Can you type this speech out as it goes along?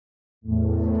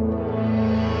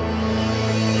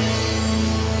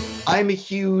I'm a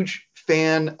huge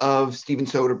fan of Steven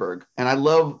Soderbergh, and I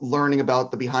love learning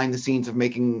about the behind the scenes of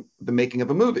making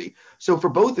of a movie. So for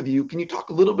both of you, can you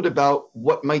talk a little bit about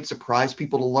what might surprise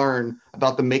people to learn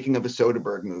about the making of a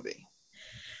Soderbergh movie?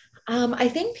 I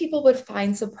think people would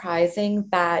find surprising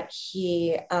that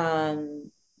he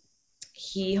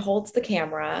holds the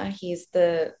camera. He's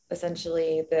the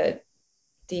essentially the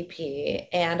DP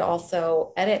and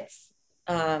also edits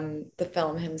the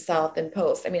film himself in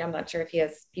post. I mean, I'm not sure if he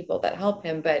has people that help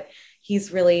him, but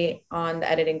he's really on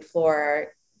the editing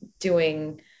floor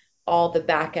doing all the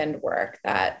back end work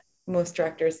that most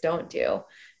directors don't do.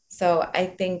 So I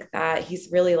think that he's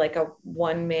really like a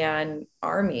one man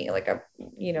army, like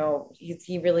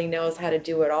he really knows how to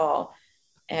do it all.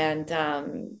 And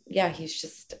yeah, he's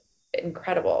just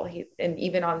incredible. And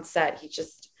even on set, he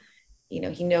just he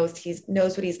knows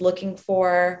what he's looking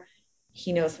for.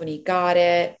 He knows when he got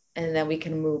it, and then we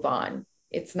can move on.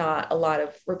 It's not a lot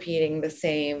of repeating the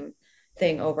same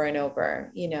thing over and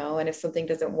over, and if something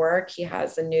doesn't work, he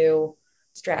has a new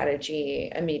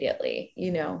strategy immediately.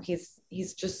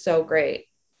 He's just so great.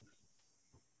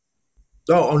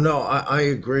 Oh, no, I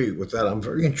agree with that. I'm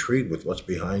very intrigued with what's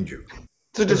behind you.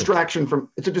 It's a distraction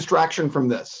from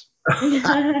this.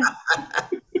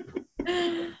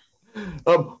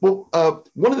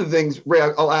 One of the things, Ray,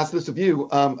 I'll ask this of you,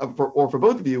 for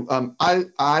both of you.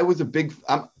 I was a big,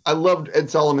 I loved Ed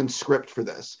Solomon's script for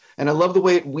this, and I love the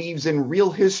way it weaves in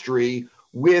real history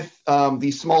with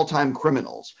these small-time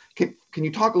criminals. Can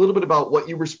you talk a little bit about what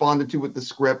you responded to with the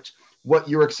script, what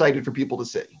you're excited for people to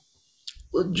see?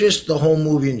 Well, just the whole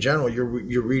movie in general. You're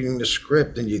reading the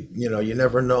script, and you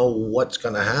never know what's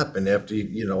going to happen after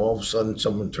all of a sudden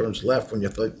someone turns left when you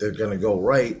think they're going to go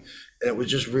right, and it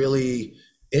was just really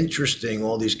interesting,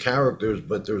 all these characters,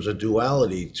 but there was a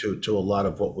duality to a lot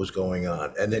of what was going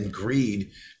on, and then greed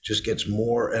just gets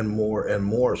more and more and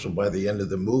more. So by the end of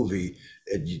the movie,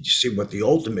 you see what the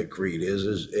ultimate greed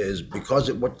is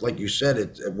because what, like you said,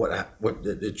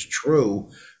 it's true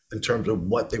in terms of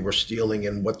what they were stealing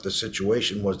and what the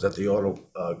situation was that the auto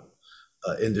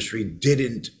industry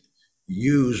didn't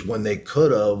use when they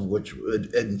could have, which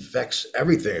it infects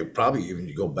everything. Probably even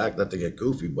you go back, not to get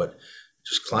goofy, but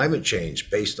just climate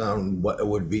change based on what it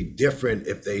would be different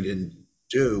if they didn't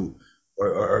do,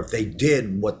 or if they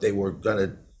did what they were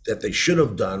gonna, that they should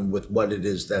have done with what it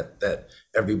is that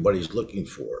everybody's looking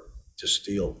for to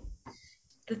steal.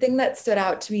 The thing that stood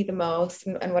out to me the most,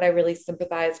 and what I really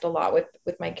sympathized a lot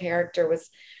with my character, was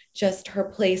just her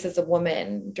place as a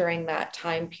woman during that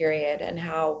time period, and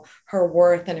how her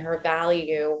worth and her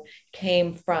value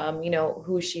came from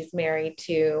who she's married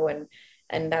to,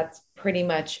 and that's pretty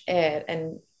much it.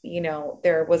 And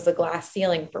there was a glass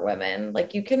ceiling for women,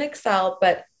 like you can excel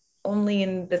but only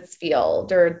in this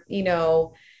field, or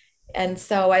and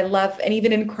so I love, and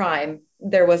even in crime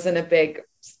there wasn't a big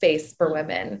space for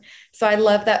women. So I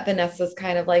love that Vanessa's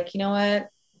kind of like, you know what,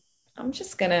 I'm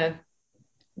just gonna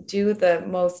do the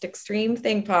most extreme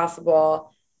thing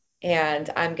possible, and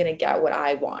I'm gonna get what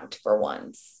I want for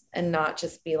once, and not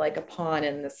just be like a pawn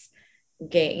in this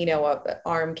game,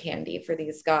 arm candy for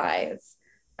these guys.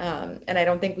 And I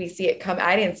don't think we see it come.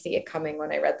 I didn't see it coming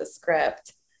when I read the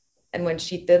script, and when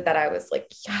she did that, I was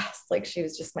like, yes, like she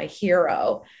was just my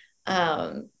hero.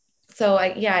 So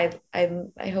I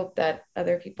hope that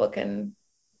other people can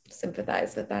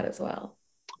sympathize with that as well.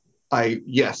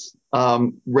 Yes,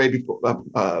 Ray.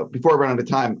 Before I run out of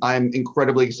time, I'm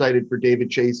incredibly excited for David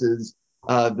Chase's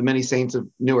The Many Saints of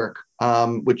Newark,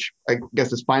 which I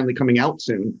guess is finally coming out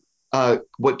soon.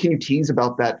 What can you tease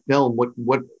about that film?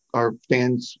 What are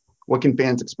fans? What can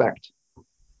fans expect?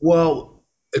 Well,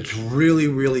 it's really,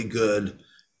 really good.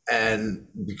 And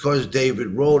because David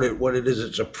wrote it, what it is,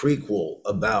 it's a prequel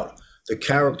about the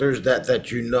characters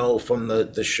that you know from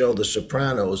the show The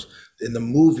Sopranos. In the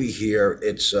movie here,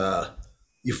 it's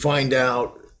you find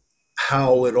out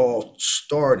how it all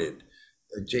started.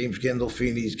 James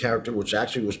Gandolfini's character, which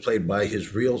actually was played by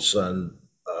his real son,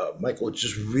 Michael. It's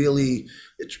just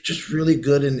really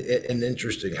good and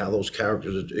interesting how those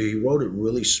characters. He wrote it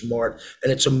really smart,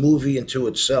 and it's a movie into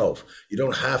itself. You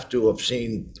don't have to have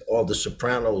seen all the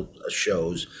Soprano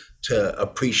shows to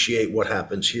appreciate what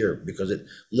happens here because it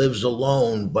lives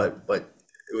alone. But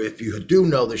if you do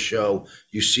know the show,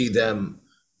 you see them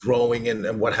growing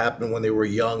and what happened when they were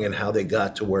young and how they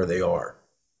got to where they are.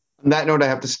 On that note, I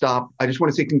have to stop. I just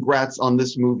want to say congrats on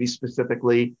this movie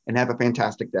specifically, and have a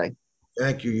fantastic day.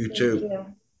 Thank you. You Thank too. you.